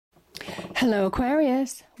Hello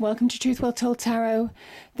Aquarius, welcome to Truth Well Told Tarot.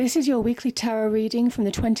 This is your weekly tarot reading from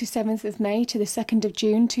the 27th of May to the 2nd of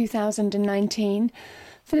June 2019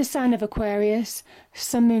 for the sign of Aquarius,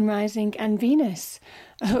 Sun, Moon, Rising and Venus.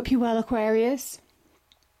 I hope you're well, Aquarius.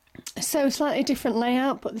 So slightly different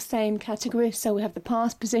layout but the same category. So we have the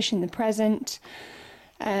past, position, the present,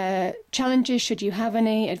 challenges should you have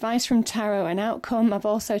any, advice from tarot and outcome. I've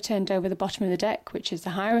also turned over the bottom of the deck, which is the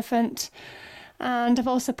Hierophant. And I've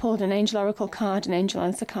also pulled an Angel Oracle card, an Angel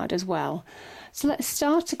Answer card as well. So let's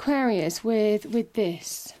start, Aquarius, with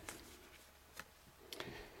this.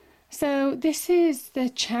 So this is the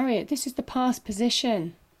Chariot. This is the past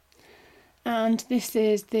position. And this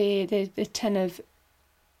is the Ten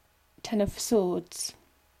of Swords.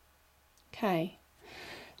 Okay.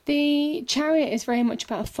 The Chariot is very much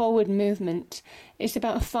about a forward movement. It's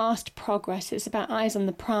about a fast progress. It's about eyes on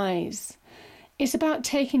the prize. It's about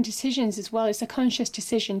taking decisions as well. It's a conscious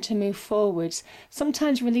decision to move forwards.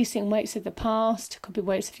 Sometimes releasing weights of the past. It could be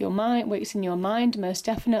weights of your mind, weights in your mind, most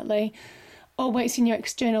definitely, or weights in your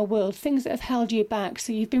external world, things that have held you back.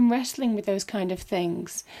 So you've been wrestling with those kind of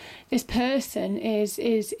things. This person is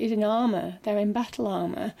in armour. They're in battle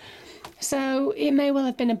armour. So it may well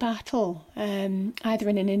have been a battle, either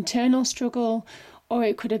in an internal struggle, or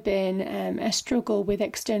it could have been a struggle with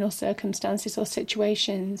external circumstances or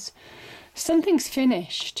situations. Something's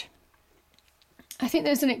finished. I think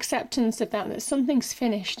there's an acceptance of that something's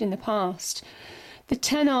finished in the past. The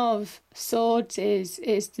Ten of Swords is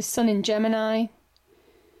the Sun in Gemini.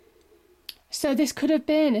 So this could have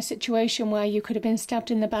been a situation where you could have been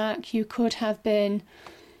stabbed in the back. You could have been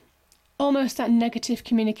almost that negative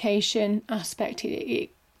communication aspect.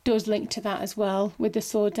 It does link to that as well with the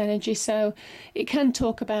Swords energy. So it can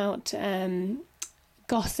talk about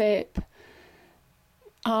gossip,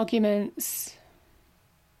 arguments,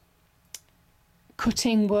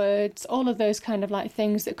 cutting words, all of those kind of like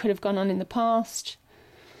things that could have gone on in the past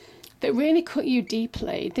that really cut you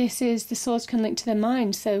deeply. This is, the swords can link to the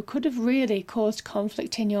mind, so could have really caused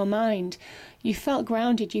conflict in your mind. You felt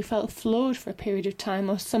grounded, you felt floored for a period of time,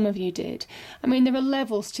 or some of you did. I mean, there are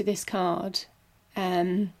levels to this card.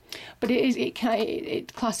 But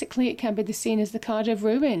classically it can be seen as the card of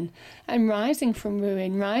ruin and rising from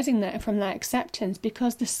ruin, rising from that acceptance,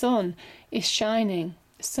 because the sun is shining.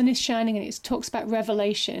 The sun is shining, and it talks about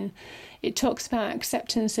revelation. It talks about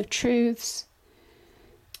acceptance of truths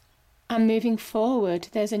and moving forward.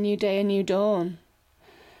 There's a new day, a new dawn.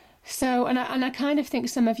 So, and I kind of think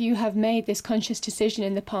some of you have made this conscious decision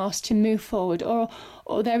in the past to move forward, or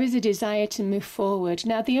there is a desire to move forward.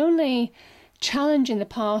 Now, the only challenge in the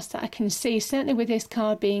past that I can see, certainly with this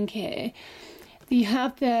card being here, you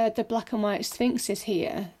have the black and white sphinxes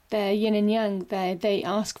here. They're yin and yang. They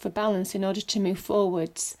ask for balance in order to move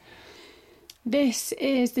forwards. This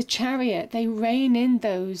is the Chariot. They rein in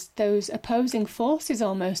those opposing forces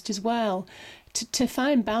almost as well, to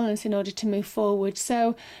find balance in order to move forward.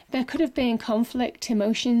 So there could have been conflict,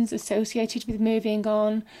 emotions associated with moving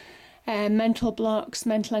on, mental blocks,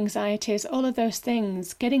 mental anxieties, all of those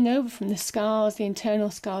things, getting over from the scars, the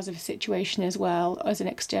internal scars of a situation as well as an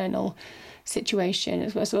external situation,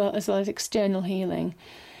 as well as external healing.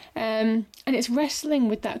 And it's wrestling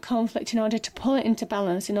with that conflict in order to pull it into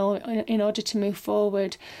balance, in order to move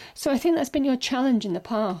forward. So I think that's been your challenge in the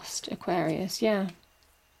past, Aquarius, yeah.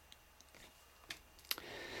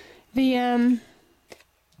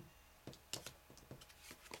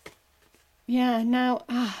 Now,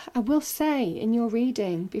 I will say in your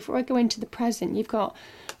reading, before I go into the present, you've got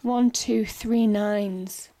 1, 2, 3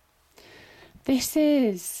 nines. This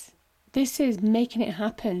is making it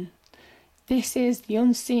happen. This is the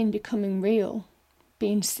unseen becoming real,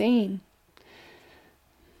 being seen.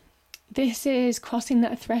 This is crossing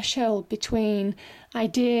that threshold between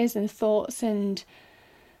ideas and thoughts and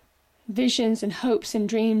visions and hopes and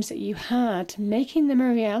dreams that you had, making them a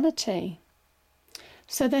reality.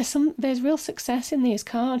 So there's real success in these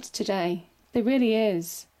cards today. There really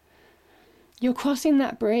is. You're crossing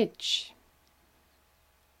that bridge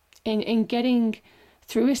in getting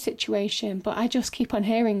through a situation, but I just keep on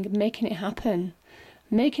hearing making it happen.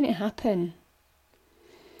 Making it happen.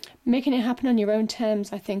 Making it happen on your own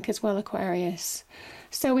terms, I think, as well, Aquarius.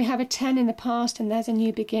 So we have a 10 in the past, and there's a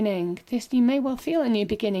new beginning. You may well feel a new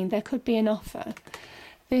beginning. There could be an offer.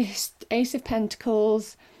 This Ace of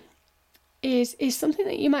Pentacles is something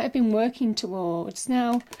that you might have been working towards.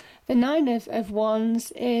 Now, the 9 of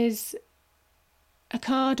Wands is a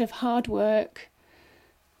card of hard work,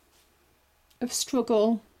 of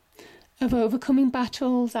struggle, of overcoming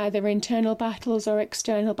battles, either internal battles or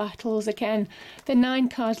external battles. Again, the 9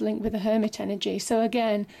 cards linked with the Hermit energy. So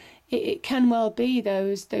again, it can well be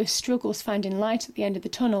those struggles finding light at the end of the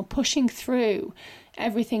tunnel, pushing through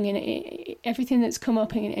everything that's come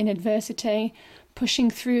up in adversity, pushing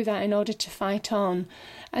through that in order to fight on.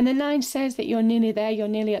 And the 9 says that you're nearly there, you're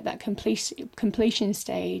nearly at that completion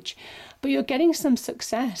stage, but you're getting some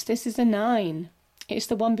success. This is a 9. It's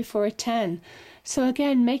the one before a 10. So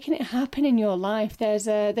again, making it happen in your life. There's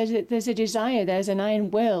a desire, there's an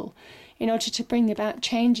iron will in order to bring about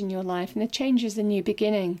change in your life. And the change is a new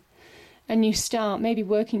beginning, a new start, maybe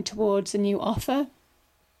working towards a new offer.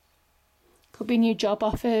 Could be new job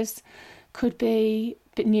offers, could be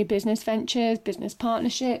new business ventures, business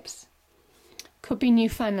partnerships, could be new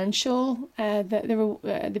financial,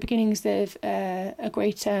 the beginnings of a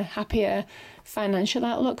greater, happier financial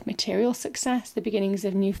outlook, material success, the beginnings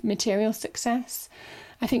of new material success.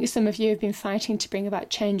 I think some of you have been fighting to bring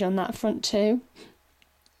about change on that front too.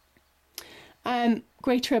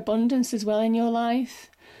 Greater abundance as well in your life.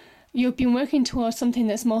 You've been working towards something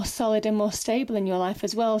that's more solid and more stable in your life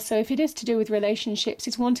as well. So if it is to do with relationships,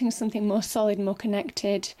 it's wanting something more solid, more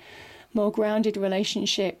connected, more grounded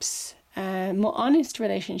relationships, more honest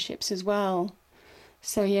relationships as well.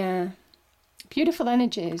 So yeah, beautiful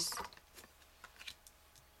energies.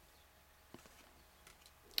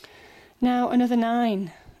 Now another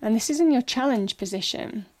 9, and this is in your challenge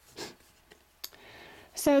position.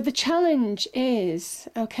 So the challenge is,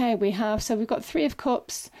 okay, we've got 3 of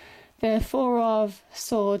Cups, the 4 of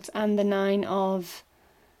Swords, and the 9 of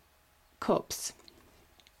Cups.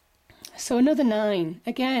 So another 9,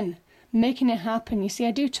 again, making it happen. You see,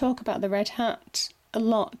 I do talk about the red hat a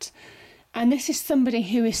lot, and this is somebody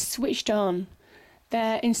who is switched on.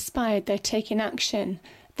 They're inspired, they're taking action.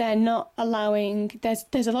 They're not allowing,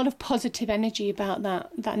 there's a lot of positive energy about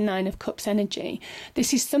that 9 of Cups energy.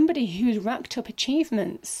 This is somebody who's racked up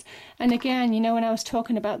achievements. And again, when I was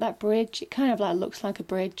talking about that bridge, it kind of like looks like a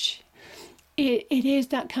bridge. It is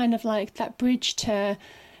that kind of like that bridge to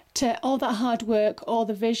all that hard work, all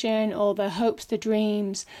the vision, all the hopes, the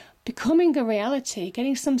dreams, becoming a reality,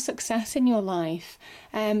 getting some success in your life,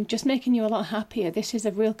 just making you a lot happier. This is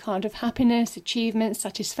a real card of happiness, achievement,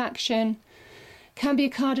 satisfaction. Can be a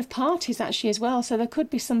card of parties actually as well, so there could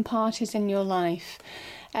be some parties in your life.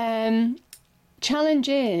 Challenge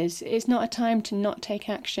is, it's not a time to not take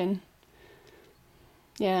action.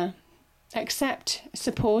 Yeah. Accept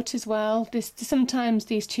support as well. Sometimes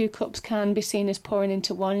these 2 cups can be seen as pouring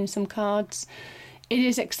into one in some cards. It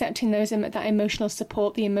is accepting that emotional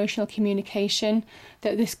support, the emotional communication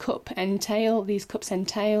that these cups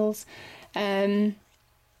entails. And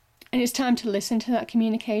it's time to listen to that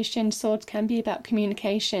communication. Swords can be about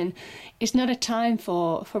communication. It's not a time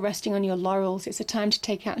for resting on your laurels. It's a time to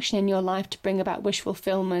take action in your life to bring about wish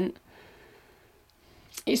fulfillment.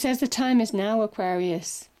 It says the time is now,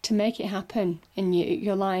 Aquarius, to make it happen in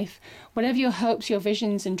your life. Whatever your hopes, your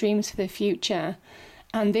visions and dreams for the future,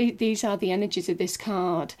 and these are the energies of this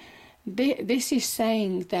card. This is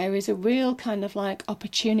saying there is a real kind of like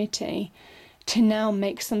opportunity to now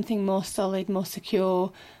make something more solid, more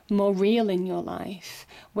secure, more real in your life,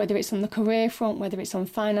 whether it's on the career front, whether it's on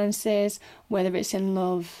finances, whether it's in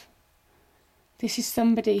love. This is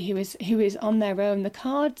somebody who is on their own. The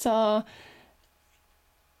cards are,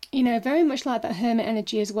 very much like that Hermit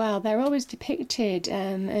energy as well. They're always depicted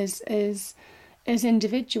as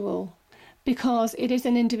individual, because it is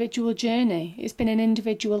an individual journey. It's been an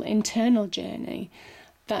individual internal journey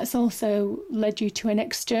that's also led you to an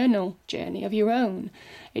external journey of your own.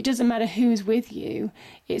 It doesn't matter who's with you.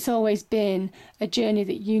 It's always been a journey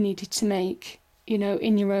that you needed to make,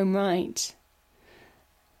 in your own right.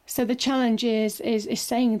 So the challenge is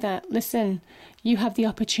saying that, listen, you have the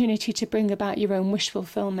opportunity to bring about your own wish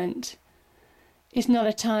fulfillment. It's not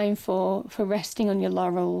a time for resting on your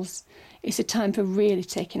laurels. It's a time for really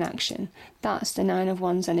taking action. That's the 9 of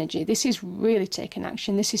Wands energy. This is really taking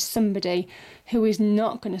action. This is somebody who is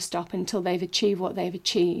not going to stop until they've achieved what they've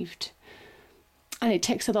achieved. And it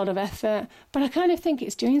takes a lot of effort. But I kind of think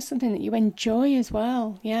it's doing something that you enjoy as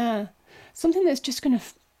well. Yeah. Something that's just going to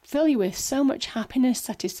fill you with so much happiness,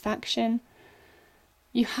 satisfaction.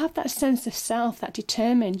 You have that sense of self, that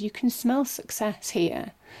determined. You can smell success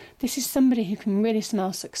here. This is somebody who can really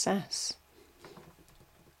smell success.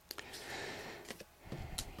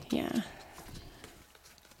 Yeah.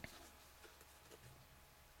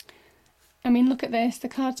 I mean, look at this. The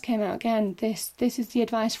cards came out again. This is the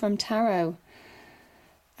advice from Tarot.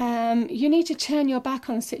 You need to turn your back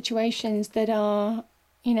on situations that are,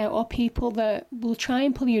 or people that will try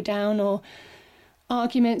and pull you down, or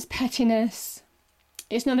arguments, pettiness.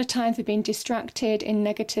 It's not a time for being distracted in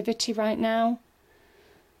negativity right now.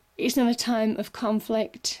 It's not a time of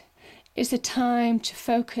conflict. It's a time to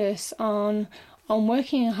focus on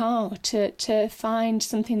working hard to find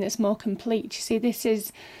something that's more complete. You see,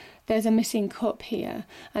 there's a missing cup here,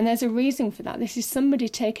 and there's a reason for that. This is somebody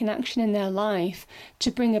taking action in their life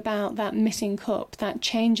to bring about that missing cup, that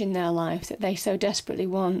change in their life that they so desperately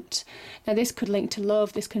want. Now, this could link to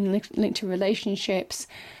love, this can link to relationships.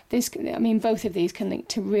 Both of these can link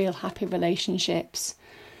to real happy relationships.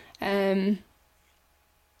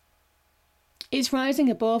 It's rising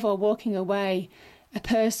above or walking away a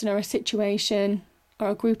person or a situation or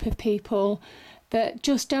a group of people that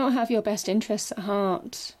just don't have your best interests at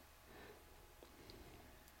heart.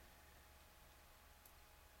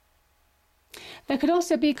 There could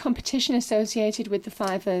also be competition associated with the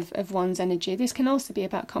Five of Wands energy. This can also be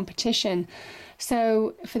about competition.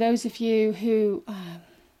 So for those of you who...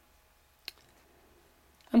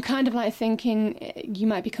 I'm kind of like thinking you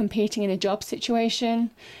might be competing in a job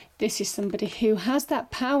situation. This is somebody who has that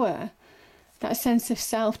power, that sense of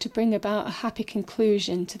self to bring about a happy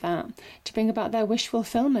conclusion to that, to bring about their wish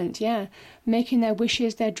fulfillment, making their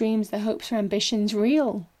wishes, their dreams, their hopes or ambitions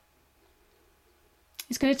real.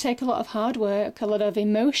 It's going to take a lot of hard work, a lot of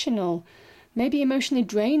maybe emotionally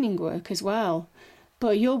draining work as well,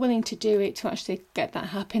 but you're willing to do it to actually get that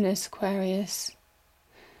happiness, Aquarius.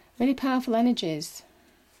 Really powerful energies.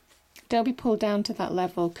 Don't be pulled down to that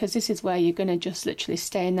level, because this is where you're going to just literally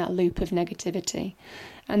stay in that loop of negativity.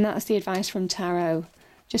 And that's the advice from Tarot.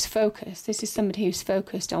 Just focus. This is somebody who's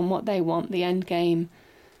focused on what they want, the end game.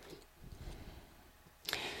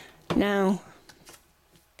 Now,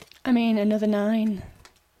 another 9.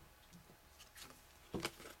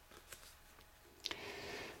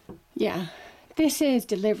 Yeah, this is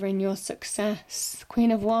delivering your success.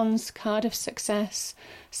 Queen of Wands, card of success.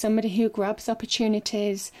 Somebody who grabs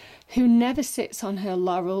opportunities, who never sits on her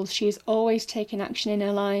laurels. She's always taking action in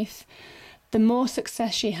her life. The more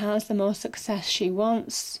success she has, the more success she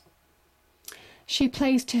wants. She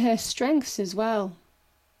plays to her strengths as well.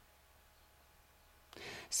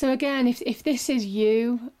 So again, if this is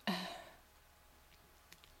you, I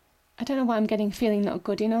don't know why I'm getting feeling not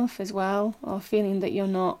good enough as well, or feeling that you're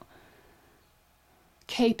not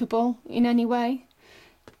capable in any way.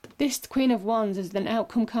 This Queen of Wands is an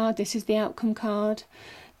outcome card. This is the outcome card.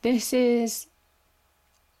 This is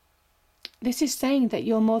saying that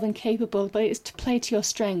you're more than capable, but it's to play to your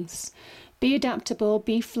strengths. Be adaptable,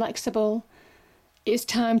 be flexible. It's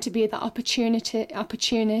time to be that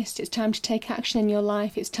opportunist. It's time to take action in your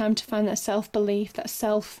life. It's time to find that self-belief, that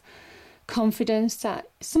self-confidence that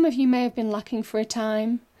some of you may have been lacking for a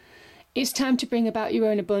time. It's time to bring about your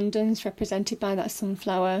own abundance, represented by that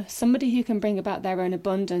sunflower. Somebody who can bring about their own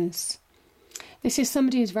abundance. This is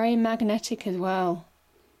somebody who's very magnetic as well.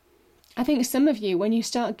 I think some of you, when you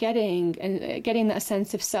start getting that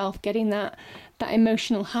sense of self, getting that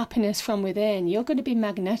emotional happiness from within, you're going to be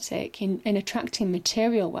magnetic in attracting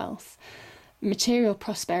material wealth, material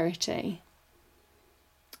prosperity.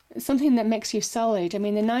 Something that makes you solid. The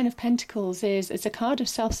 9 of Pentacles is a card of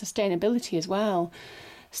self-sustainability as well.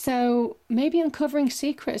 So maybe uncovering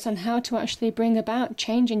secrets on how to actually bring about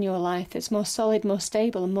change in your life that's more solid, more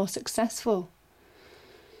stable, and more successful.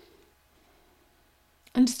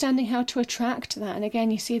 Understanding how to attract that. And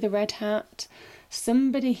again, you see the red hat.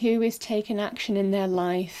 Somebody who is taking action in their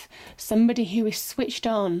life. Somebody who is switched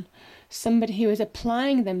on. Somebody who is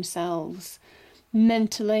applying themselves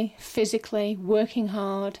mentally, physically, working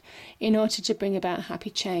hard in order to bring about happy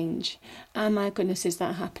change. And my goodness, is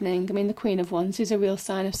that happening? The Queen of Wands is a real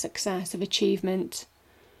sign of success, of achievement.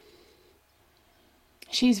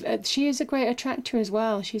 She is a great attractor as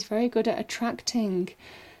well. She's very good at attracting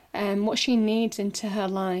what she needs into her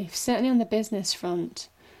life, certainly on the business front.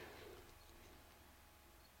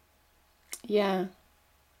 Yeah.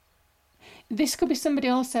 This could be somebody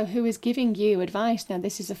also who is giving you advice. Now,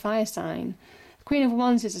 this is a fire sign. Queen of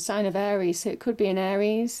Wands is a sign of Aries, so it could be an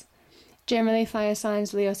Aries. Generally, fire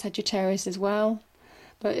signs, Leo, Sagittarius as well.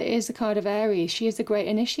 But it is a card of Aries. She is a great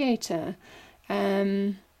initiator.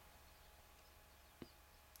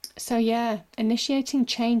 So yeah, initiating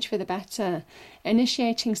change for the better.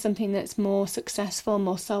 Initiating something that's more successful,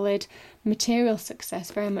 more solid. Material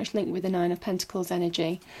success, very much linked with the 9 of Pentacles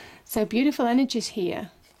energy. So beautiful energies here.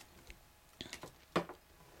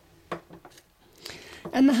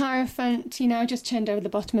 And the Hierophant, just turned over the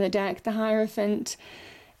bottom of the deck. The Hierophant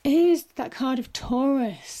is that card of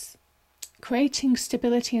Taurus, creating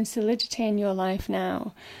stability and solidity in your life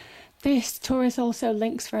now. This Taurus also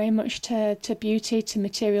links very much to beauty, to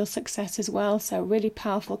material success as well. So really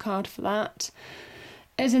powerful card for that.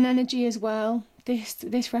 As an energy as well,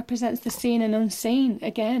 this represents the seen and unseen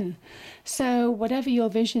again. So whatever your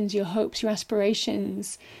visions, your hopes, your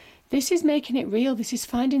aspirations, This is making it real. This is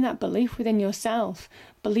finding that belief within yourself,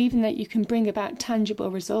 believing that you can bring about tangible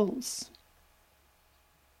results.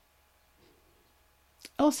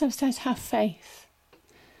 Also says have faith.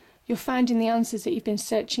 You're finding the answers that you've been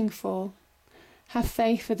searching for. Have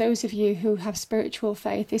faith. For those of you who have spiritual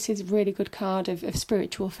faith, this is a really good card of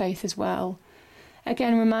spiritual faith as well.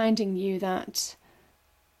 Again, reminding you that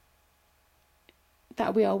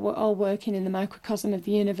we are all working in the microcosm of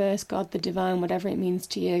the universe, God, the divine, whatever it means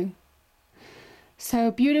to you.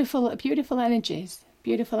 So beautiful energies,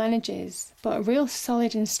 but real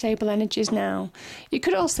solid and stable energies now. You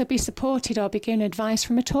could also be supported or be given advice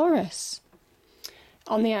from a Taurus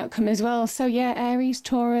on the outcome as well. So yeah, Aries,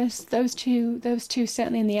 Taurus, those two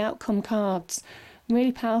certainly in the outcome cards.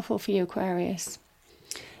 Really powerful for you, Aquarius.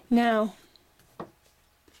 Now,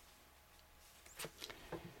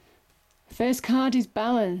 first card is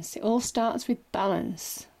balance. It all starts with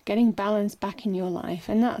balance. Getting balance back in your life,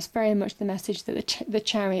 and that's very much the message that the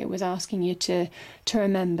Chariot was asking you to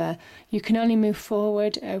remember. You can only move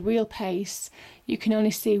forward at a real pace. You can only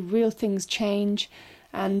see real things change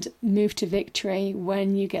and move to victory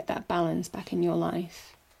when you get that balance back in your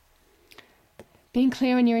life. Being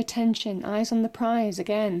clear on your attention, eyes on the prize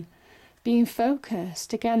again. Being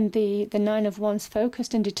focused, again, the Nine of Wands,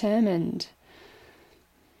 focused and determined.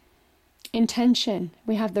 Intention,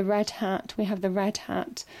 we have the red hat,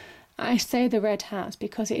 I say the red hat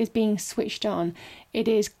because it is being switched on, it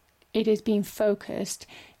is being focused,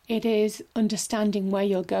 it is understanding where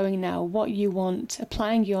you're going now, what you want,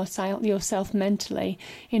 applying yourself mentally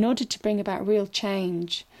in order to bring about real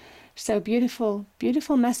change. So beautiful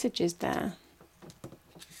messages there.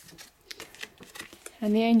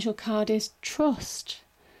 And the angel card is trust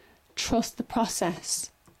the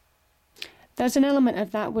process. There's an element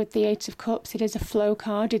of that with the Eight of Cups. It is a flow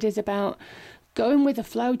card. It is about going with the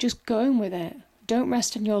flow, just going with it. Don't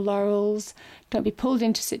rest on your laurels. Don't be pulled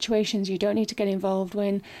into situations you don't need to get involved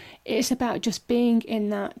in. It's about just being in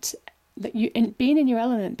being in your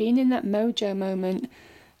element, being in that mojo moment,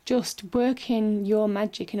 just working your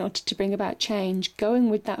magic in order to bring about change, going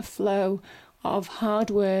with that flow of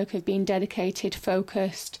hard work, of being dedicated,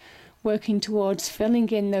 focused, working towards filling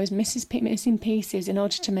in those missing pieces in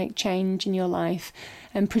order to make change in your life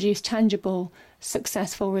and produce tangible,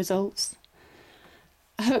 successful results.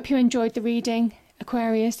 I hope you enjoyed the reading,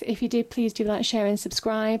 Aquarius. If you did, please do like, share and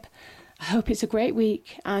subscribe. I hope it's a great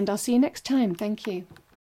week, and I'll see you next time. Thank you.